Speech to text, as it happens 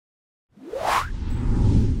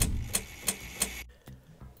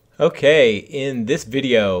Okay, in this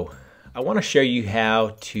video, I want to show you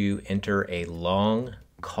how to enter a long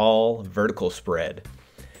call vertical spread.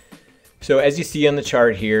 So as you see on the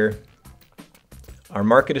chart here, our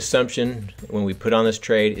market assumption when we put on this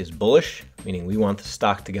trade is bullish, meaning we want the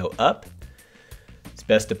stock to go up. It's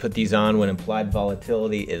best to put these on when implied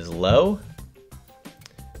volatility is low.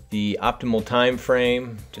 The optimal time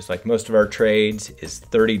frame, just like most of our trades, is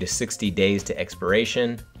 30 to 60 days to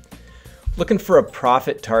expiration. Looking for a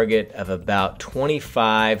profit target of about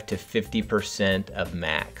 25 to 50% of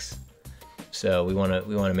max. So we want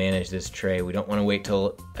to manage this trade. We don't want to wait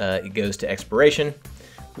till it goes to expiration.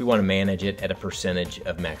 We want to manage it at a percentage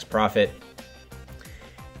of max profit.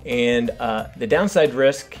 And the downside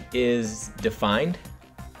risk is defined.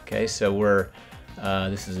 Okay, so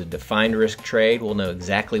this is a defined risk trade. We'll know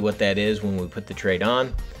exactly what that is when we put the trade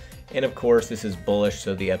on. And of course, this is bullish,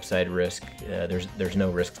 so the upside risk, there's no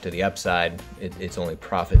risk to the upside. It's only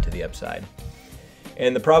profit to the upside.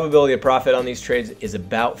 And the probability of profit on these trades is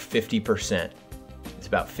about 50%. It's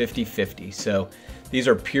about 50-50. So these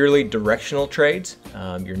are purely directional trades.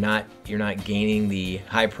 You're not gaining the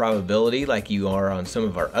high probability like you are on some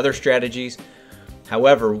of our other strategies.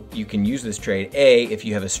 However, you can use this trade if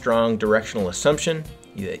you have a strong directional assumption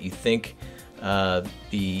that you think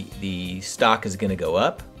the stock is going to go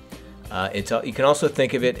up. You can also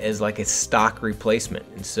think of it as like a stock replacement.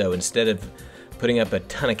 And so instead of putting up a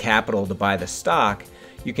ton of capital to buy the stock,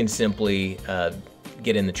 you can simply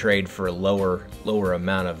get in the trade for a lower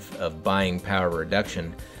amount of buying power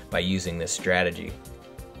reduction by using this strategy.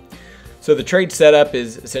 So the trade setup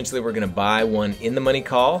is essentially we're going to buy one in the money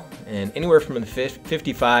call, and anywhere from the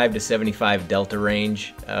 55 to 75 delta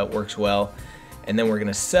range works well. And then we're going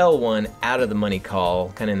to sell one out of the money call,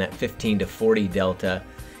 kind of in that 15 to 40 delta.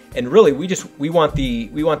 And really, we want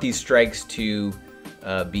these strikes to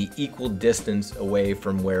be equal distance away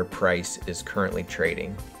from where price is currently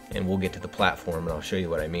trading. And we'll get to the platform, and I'll show you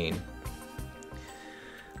what I mean.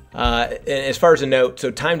 And as far as a note,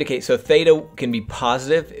 so time decay, so theta can be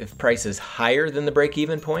positive if price is higher than the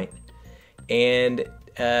break-even point, and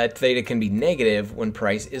theta can be negative when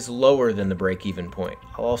price is lower than the break-even point.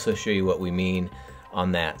 I'll also show you what we mean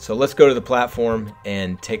on that. So let's go to the platform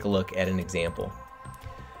and take a look at an example.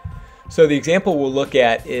 So the example we'll look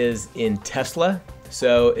at is in Tesla.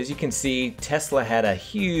 So as you can see, Tesla had a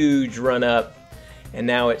huge run up and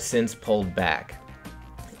now it's since pulled back.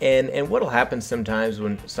 And what'll happen sometimes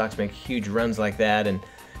when stocks make huge runs like that, and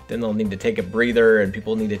then they'll need to take a breather and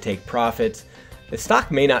people need to take profits, the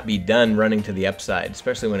stock may not be done running to the upside,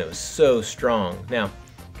 especially when it was so strong. Now, it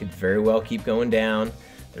could very well keep going down.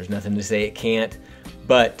 There's nothing to say it can't.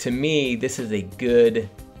 But to me, this is a good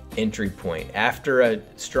entry point. After a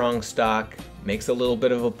strong stock makes a little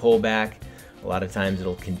bit of a pullback, a lot of times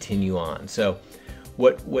it'll continue on. So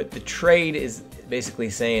what the trade is basically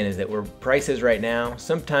saying is that where price is right now,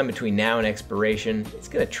 sometime between now and expiration, it's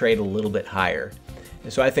going to trade a little bit higher.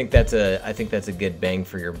 And so I think that's a good bang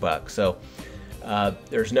for your buck. So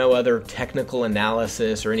there's no other technical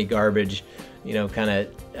analysis or any garbage, kind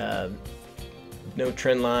of no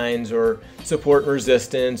trend lines or support and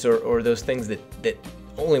resistance or those things that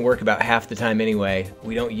only work about half the time anyway.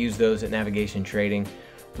 We don't use those at Navigation Trading.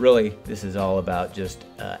 Really, this is all about just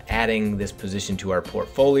adding this position to our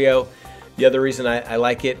portfolio. The other reason I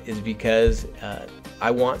like it is because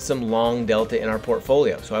I want some long delta in our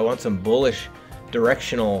portfolio. So I want some bullish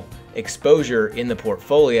directional exposure in the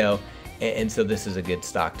portfolio, and so this is a good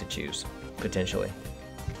stock to choose, potentially.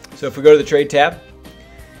 So if we go to the trade tab,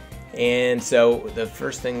 and so the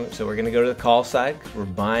first thing, so we're going to go to the call side because we're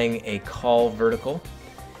buying a call vertical.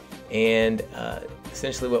 And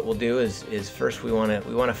essentially what we'll do is first we want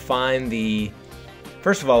to find the,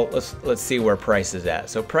 first of all, let's see where price is at.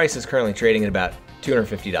 So price is currently trading at about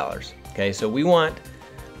 $250. Okay, so we want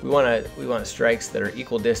strikes that are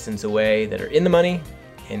equal distance away, that are in the money,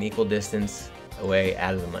 and equal distance away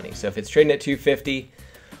out of the money. So if it's trading at 250,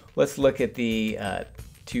 let's look at the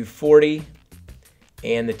 240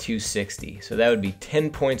 and the 260. So that would be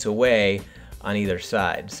 10 points away on either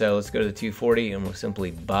side. So let's go to the 240 and we'll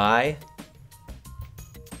simply buy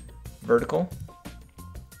vertical.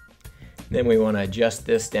 Then we want to adjust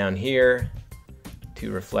this down here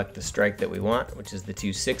to reflect the strike that we want, which is the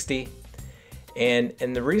 260. And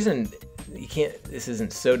the reason you can't, this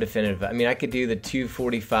isn't so definitive. I mean, I could do the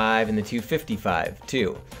 245 and the 255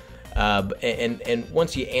 too. And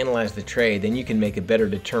once you analyze the trade, then you can make a better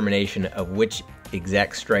determination of which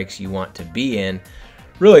exact strikes you want to be in.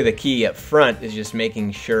 Really, the key up front is just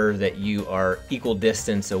making sure that you are equal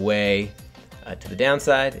distance away to the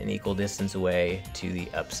downside and equal distance away to the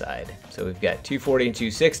upside. So we've got 240 and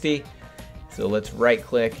 260. So let's right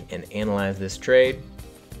click and analyze this trade.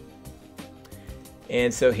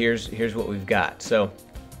 And so here's what we've got. So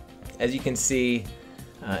as you can see,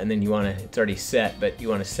 and then you want to, it's already set, but you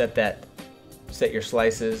want to set your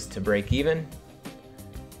slices to break even.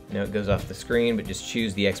 I know it goes off the screen, but just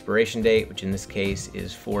choose the expiration date, which in this case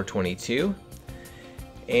is 4/22.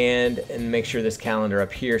 And make sure this calendar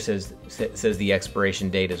up here says the expiration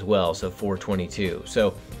date as well, so 4/22.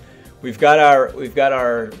 So we've got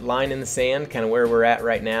our line in the sand, kind of where we're at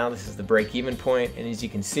right now. This is the break-even point, and as you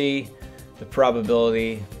can see, the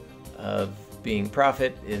probability of being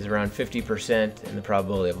profit is around 50%, and the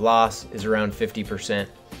probability of loss is around 50%.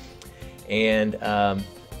 And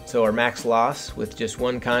so our max loss with just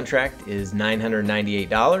one contract is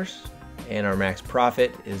 $998, and our max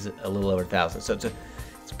profit is a little over 1,000. So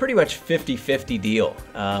it's pretty much 50-50 deal.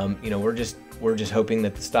 You know, we're just hoping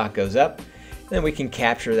that the stock goes up, and then we can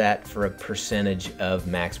capture that for a percentage of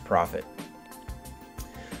max profit.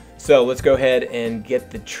 So let's go ahead and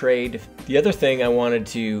get the trade. The other thing I wanted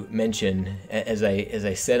to mention, as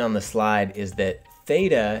I said on the slide, is that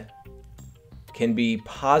theta can be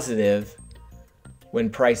positive when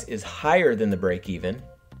price is higher than the break even.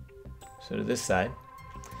 So to this side.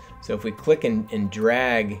 So if we click and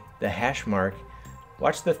drag the hash mark,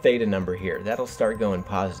 watch the theta number here. That'll start going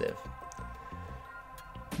positive.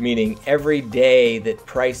 Meaning every day that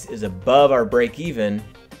price is above our break even,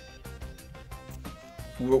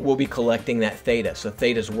 we'll be collecting that theta. So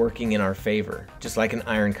theta is working in our favor, just like an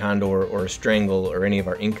iron condor or a strangle or any of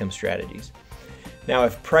our income strategies. Now,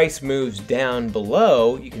 if price moves down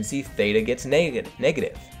below, you can see theta gets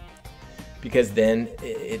negative, because then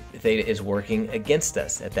theta is working against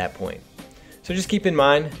us at that point. So just keep in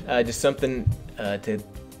mind, just something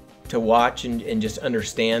to watch and just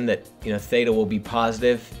understand that, you know, theta will be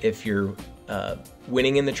positive if you're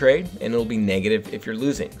winning in the trade, and it'll be negative if you're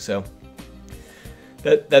losing. So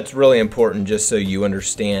that's really important, just so you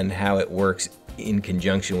understand how it works in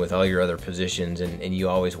conjunction with all your other positions, and you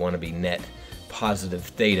always want to be net positive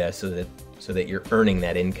theta so that you're earning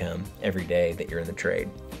that income every day that you're in the trade.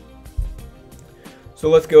 So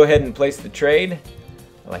let's go ahead and place the trade.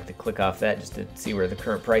 I like to click off that just to see where the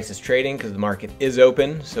current price is trading, because the market is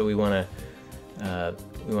open, so we want to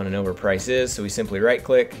know where price is. So we simply right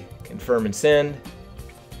click, confirm and send,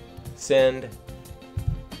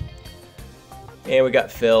 and we got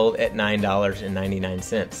filled at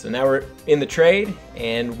 $9.99. So now we're in the trade,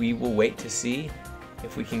 and we will wait to see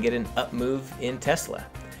if we can get an up move in Tesla.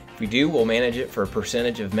 If we do, we'll manage it for a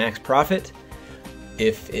percentage of max profit.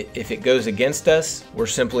 If it goes against us, we're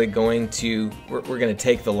simply going to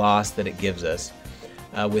take the loss that it gives us.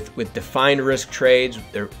 With defined risk trades,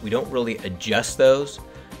 we don't really adjust those.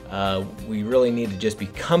 We really need to just be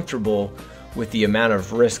comfortable with the amount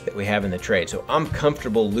of risk that we have in the trade. So I'm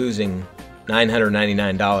comfortable losing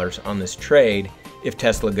 $999 on this trade if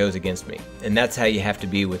Tesla goes against me, and that's how you have to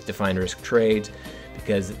be with defined risk trades,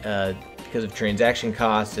 because of transaction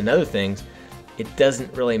costs and other things. It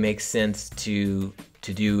doesn't really make sense to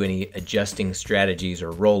do any adjusting strategies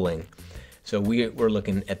or rolling. So we're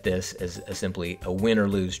looking at this as simply a win or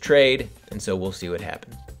lose trade, and so we'll see what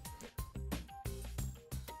happens.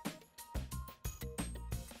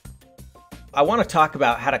 I want to talk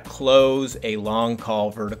about how to close a long call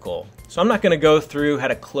vertical. So I'm not going to go through how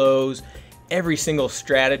to close every single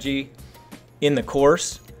strategy in the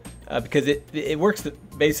course, because it works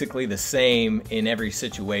basically the same in every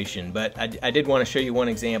situation, but I did want to show you one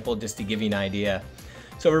example just to give you an idea.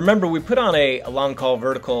 So remember, we put on a long call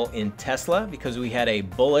vertical in Tesla because we had a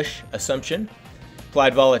bullish assumption.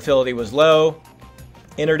 Implied volatility was low,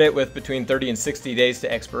 entered it with between 30 and 60 days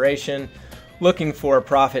to expiration, looking for a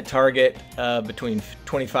profit target between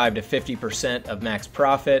 25 to 50% of max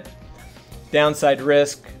profit. Downside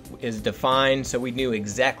risk is defined, so we knew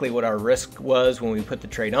exactly what our risk was when we put the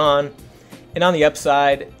trade on. And on the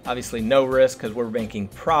upside, obviously no risk, because we're making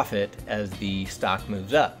profit as the stock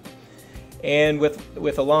moves up. And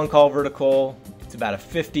with a long call vertical, it's about a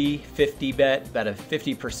 50-50 bet, about a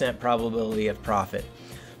 50% probability of profit.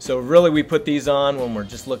 So really we put these on when we're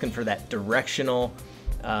just looking for that directional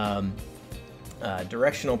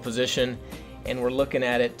position, and we're looking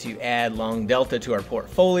at it to add long delta to our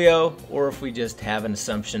portfolio, or if we just have an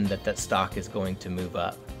assumption that that stock is going to move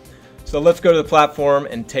up. So let's go to the platform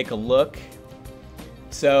and take a look.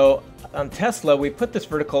 So on Tesla, we put this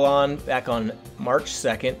vertical on back on March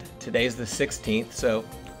 2nd. Today's the 16th, so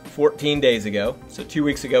 14 days ago. So 2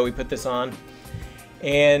 weeks ago we put this on.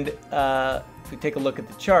 And if we take a look at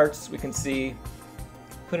the charts, we can see,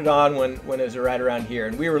 put it on when it was right around here.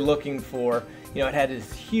 And we were looking for, it had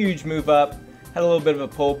this huge move up had a little bit of a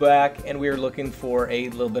pullback, and we were looking for a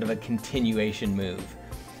little bit of a continuation move.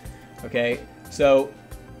 Okay, so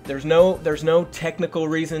there's no technical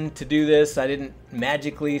reason to do this. I didn't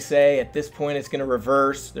magically say at this point it's going to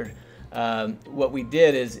reverse. What we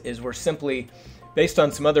did is we're simply, based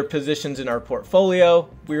on some other positions in our portfolio,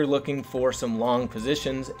 we were looking for some long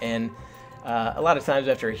positions, and a lot of times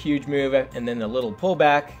after a huge move and then a little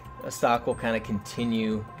pullback, a stock will kind of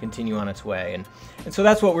continue on its way. And so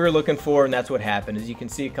that's what we were looking for, and that's what happened. As you can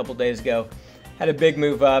see, a couple days ago, had a big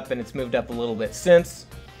move up, and it's moved up a little bit since.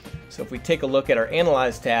 So if we take a look at our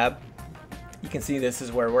Analyze tab, you can see this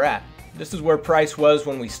is where we're at. This is where price was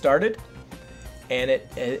when we started, and it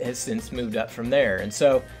has since moved up from there. And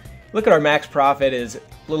so look at our max profit is a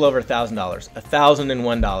little over $1,000,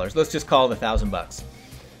 $1,001. Let's just call it $1,000.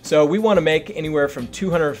 So we want to make anywhere from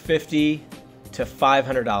 $250 to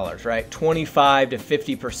 $500, right? 25 to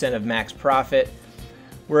 50% of max profit.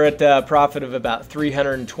 We're at a profit of about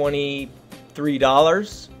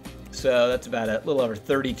 $323. So that's about a little over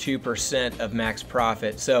 32% of max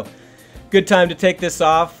profit. So good time to take this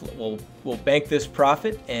off. We'll bank this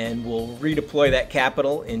profit, and we'll redeploy that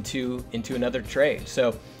capital into another trade.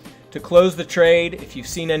 So to close the trade, if you've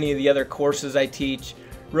seen any of the other courses I teach,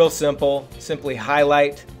 real simple, simply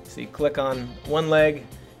highlight. So you click on one leg,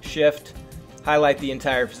 shift, highlight the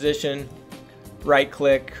entire position, right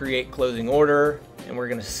click, create closing order, and we're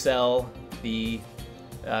going to sell the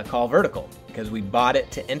call vertical because we bought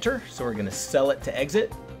it to enter, so we're going to sell it to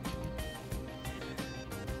exit.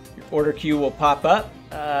 Your order queue will pop up.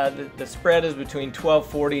 The spread is between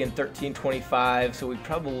 12.40 and 13.25, so we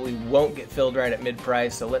probably won't get filled right at mid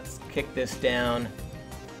price. So let's kick this down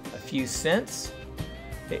a few cents,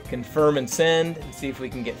 hit confirm and send, and see if we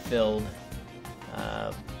can get filled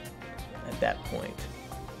at that point.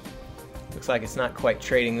 Looks like it's not quite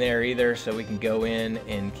trading there either, so we can go in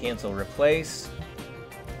and cancel replace.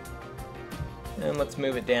 And let's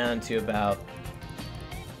move it down to about,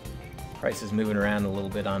 price is moving around a little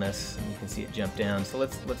bit on us, and you can see it jump down. So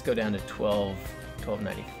let's go down to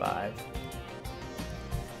 $12.95.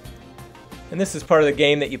 And this is part of the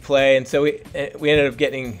game that you play, and so we ended up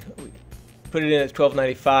put it in at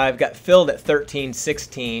 $12.95, got filled at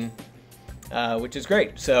 $13.16, which is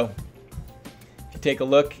great. So if you take a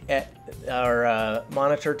look at our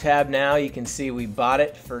monitor tab now, you can see we bought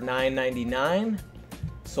it for $9.99.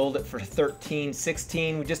 Sold it for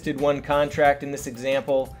 $13.16. We just did one contract in this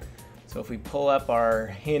example. So if we pull up our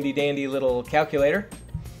handy dandy little calculator,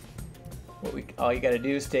 all you got to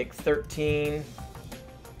do is take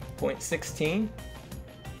 13.16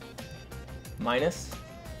 minus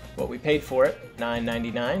what we paid for it,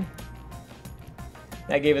 $9.99.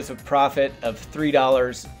 That gave us a profit of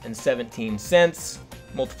 $3.17.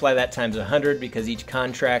 Multiply that times 100 because each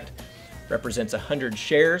contract represents 100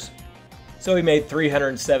 shares. So we made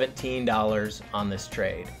 $317 on this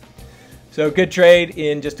trade. So good trade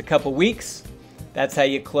in just a couple weeks. That's how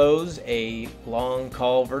you close a long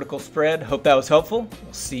call vertical spread. Hope that was helpful.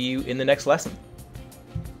 We'll see you in the next lesson.